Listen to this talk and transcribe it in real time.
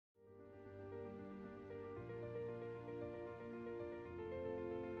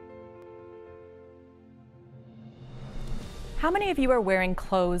How many of you are wearing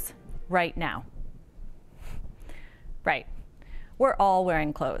clothes right now? Right, we're all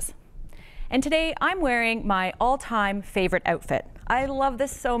wearing clothes. And today I'm wearing my all-time favorite outfit. I love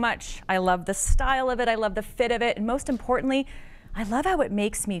this so much. I love the style of it, I love the fit of it, and most importantly, I love how it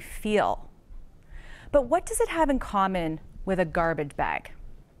makes me feel. But what does it have in common with a garbage bag?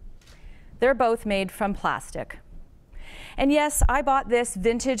 They're both made from plastic. And yes, I bought this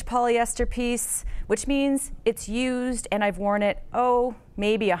vintage polyester piece, which means it's used and I've worn it,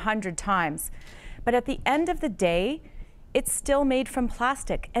 maybe 100 times. But at the end of the day, it's still made from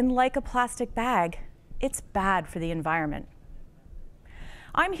plastic, and like a plastic bag, it's bad for the environment.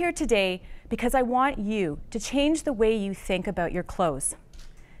 I'm here today because I want you to change the way you think about your clothes.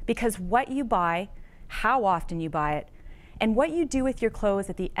 Because what you buy, how often you buy it, and what you do with your clothes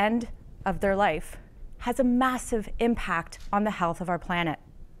at the end of their life has a massive impact on the health of our planet.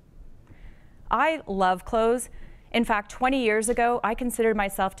 I love clothes. In fact, 20 years ago, I considered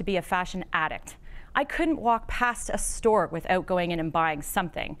myself to be a fashion addict. I couldn't walk past a store without going in and buying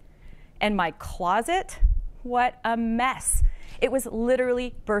something. And my closet, what a mess. It was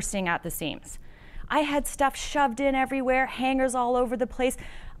literally bursting at the seams. I had stuff shoved in everywhere, hangers all over the place.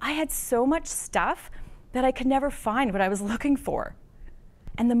 I had so much stuff that I could never find what I was looking for.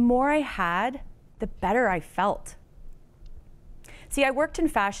 And the more I had, the better I felt. See, I worked in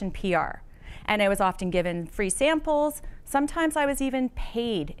fashion PR, and I was often given free samples. Sometimes I was even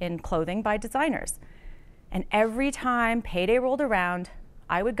paid in clothing by designers. And every time payday rolled around,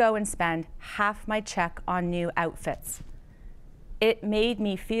 I would go and spend half my check on new outfits. It made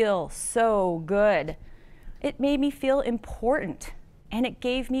me feel so good. It made me feel important, and it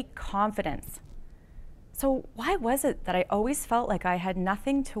gave me confidence. So why was it that I always felt like I had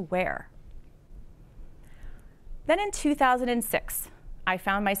nothing to wear? Then in 2006, I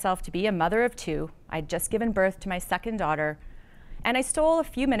found myself to be a mother of two. I'd just given birth to my second daughter, and I stole a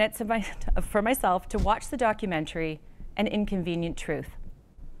few minutes for myself to watch the documentary, An Inconvenient Truth.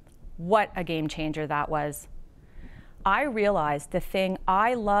 What a game changer that was. I realized the thing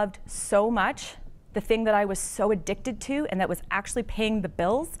I loved so much, the thing that I was so addicted to and that was actually paying the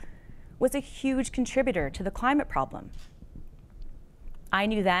bills, was a huge contributor to the climate problem. I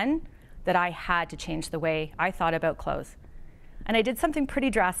knew then that I had to change the way I thought about clothes. And I did something pretty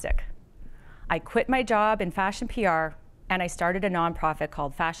drastic. I quit my job in fashion PR and I started a nonprofit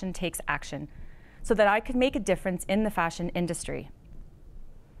called Fashion Takes Action so that I could make a difference in the fashion industry.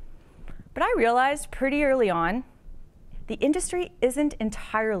 But I realized pretty early on, the industry isn't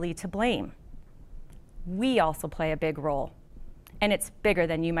entirely to blame. We also play a big role, and it's bigger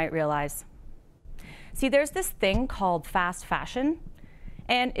than you might realize. See, there's this thing called fast fashion,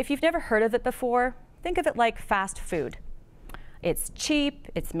 and if you've never heard of it before, think of it like fast food. It's cheap,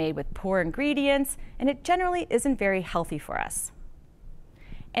 it's made with poor ingredients, and it generally isn't very healthy for us.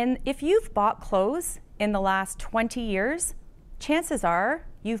 And if you've bought clothes in the last 20 years, chances are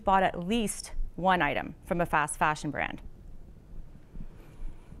you've bought at least one item from a fast fashion brand.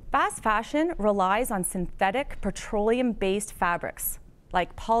 Fast fashion relies on synthetic petroleum-based fabrics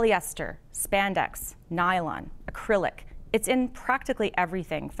like polyester, spandex, nylon, acrylic. It's in practically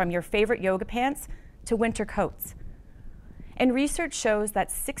everything from your favorite yoga pants to winter coats. And research shows that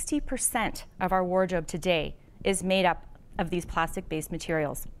 60% of our wardrobe today is made up of these plastic-based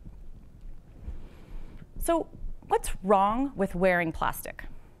materials. So what's wrong with wearing plastic?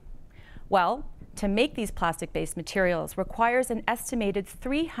 Well, to make these plastic-based materials requires an estimated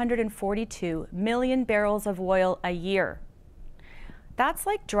 342 million barrels of oil a year. That's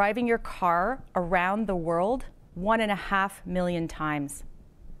like driving your car around the world 1.5 million times.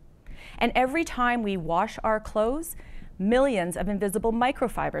 And every time we wash our clothes, millions of invisible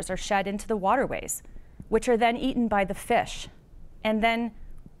microfibers are shed into the waterways, which are then eaten by the fish. And then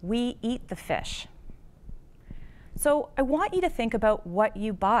we eat the fish. So I want you to think about what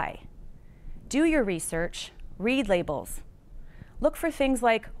you buy. Do your research, read labels. Look for things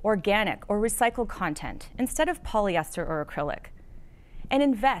like organic or recycled content instead of polyester or acrylic. And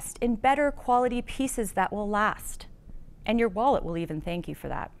invest in better quality pieces that will last. And your wallet will even thank you for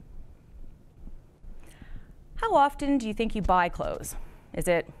that. How often do you think you buy clothes? Is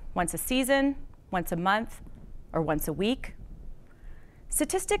it once a season, once a month, or once a week?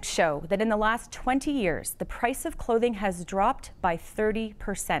 Statistics show that in the last 20 years, the price of clothing has dropped by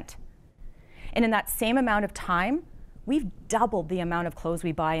 30%. And in that same amount of time, we've doubled the amount of clothes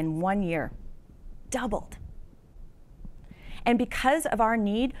we buy in 1 year. Doubled. And because of our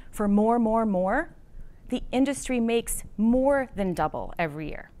need for more, the industry makes more than double every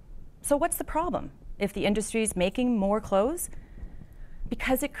year. So what's the problem? If the industry is making more clothes,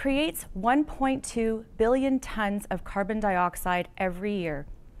 because it creates 1.2 billion tons of carbon dioxide every year,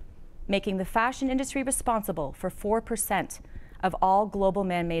 making the fashion industry responsible for 4% of all global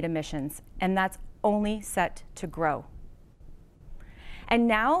man-made emissions, and that's only set to grow. And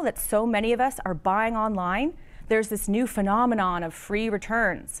now that so many of us are buying online, there's this new phenomenon of free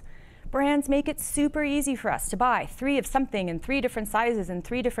returns. Brands make it super easy for us to buy 3 of something in 3 different sizes and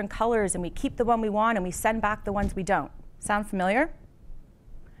 3 different colors, and we keep the one we want and we send back the ones we don't. Sound familiar?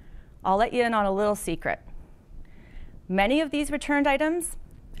 I'll let you in on a little secret. Many of these returned items,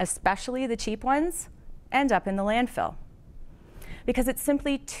 especially the cheap ones, end up in the landfill because it's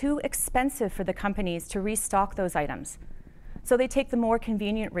simply too expensive for the companies to restock those items. So they take the more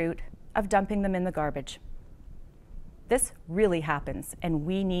convenient route of dumping them in the garbage. This really happens, and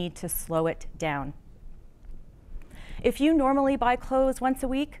we need to slow it down. If you normally buy clothes once a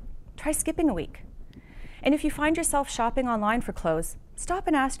week, try skipping a week. And if you find yourself shopping online for clothes, stop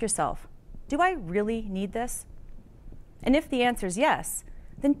and ask yourself, do I really need this? And if the answer is yes,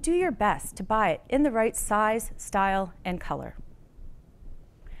 then do your best to buy it in the right size, style, and color.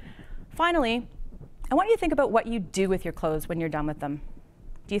 Finally, I want you to think about what you do with your clothes when you're done with them.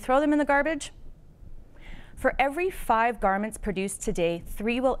 Do you throw them in the garbage? For every 5 garments produced today,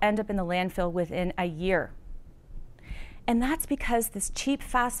 3 will end up in the landfill within a year. And that's because this cheap,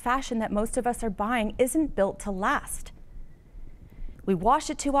 fast fashion that most of us are buying isn't built to last. We wash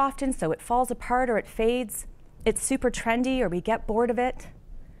it too often, so it falls apart or it fades. It's super trendy, or we get bored of it.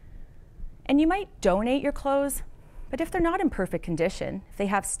 And you might donate your clothes, but if they're not in perfect condition, if they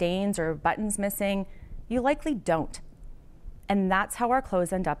have stains or buttons missing, you likely don't. And that's how our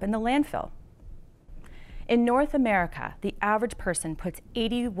clothes end up in the landfill. In North America, the average person puts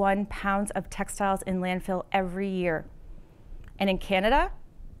 81 pounds of textiles in landfill every year. And in Canada,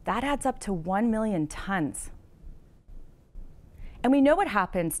 that adds up to 1 million tons. And we know what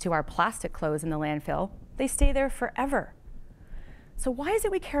happens to our plastic clothes in the landfill. They stay there forever. So why is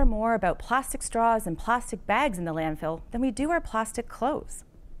it we care more about plastic straws and plastic bags in the landfill than we do our plastic clothes?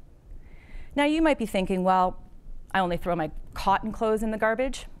 Now you might be thinking, well, I only throw my cotton clothes in the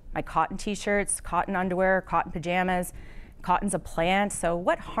garbage, my cotton t-shirts, cotton underwear, cotton pajamas. Cotton's a plant, so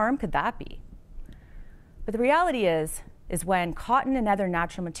what harm could that be? But the reality is when cotton and other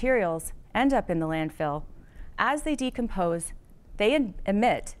natural materials end up in the landfill, as they decompose, they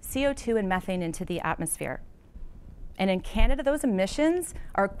emit CO2 and methane into the atmosphere. And in Canada, those emissions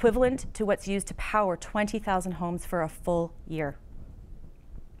are equivalent to what's used to power 20,000 homes for a full year.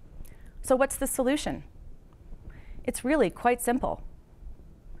 So what's the solution? It's really quite simple.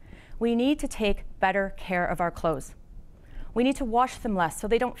 We need to take better care of our clothes. We need to wash them less so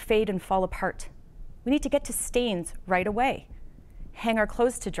they don't fade and fall apart. We need to get to stains right away, hang our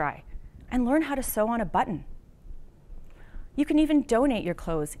clothes to dry, and learn how to sew on a button. You can even donate your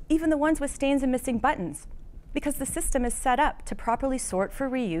clothes, even the ones with stains and missing buttons, because the system is set up to properly sort for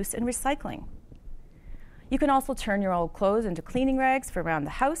reuse and recycling. You can also turn your old clothes into cleaning rags for around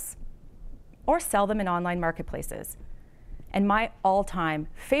the house, or sell them in online marketplaces. And my all-time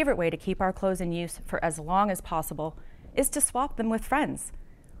favorite way to keep our clothes in use for as long as possible is to swap them with friends.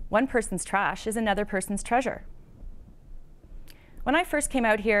 One person's trash is another person's treasure. When I first came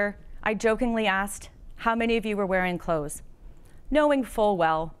out here, I jokingly asked how many of you were wearing clothes, knowing full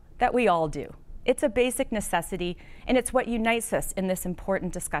well that we all do. It's a basic necessity, and it's what unites us in this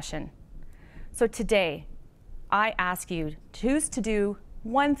important discussion. So today, I ask you to choose to do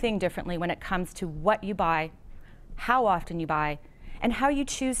one thing differently when it comes to what you buy, how often you buy, and how you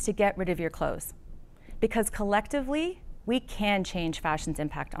choose to get rid of your clothes. Because collectively, we can change fashion's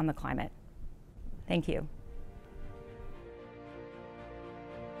impact on the climate. Thank you.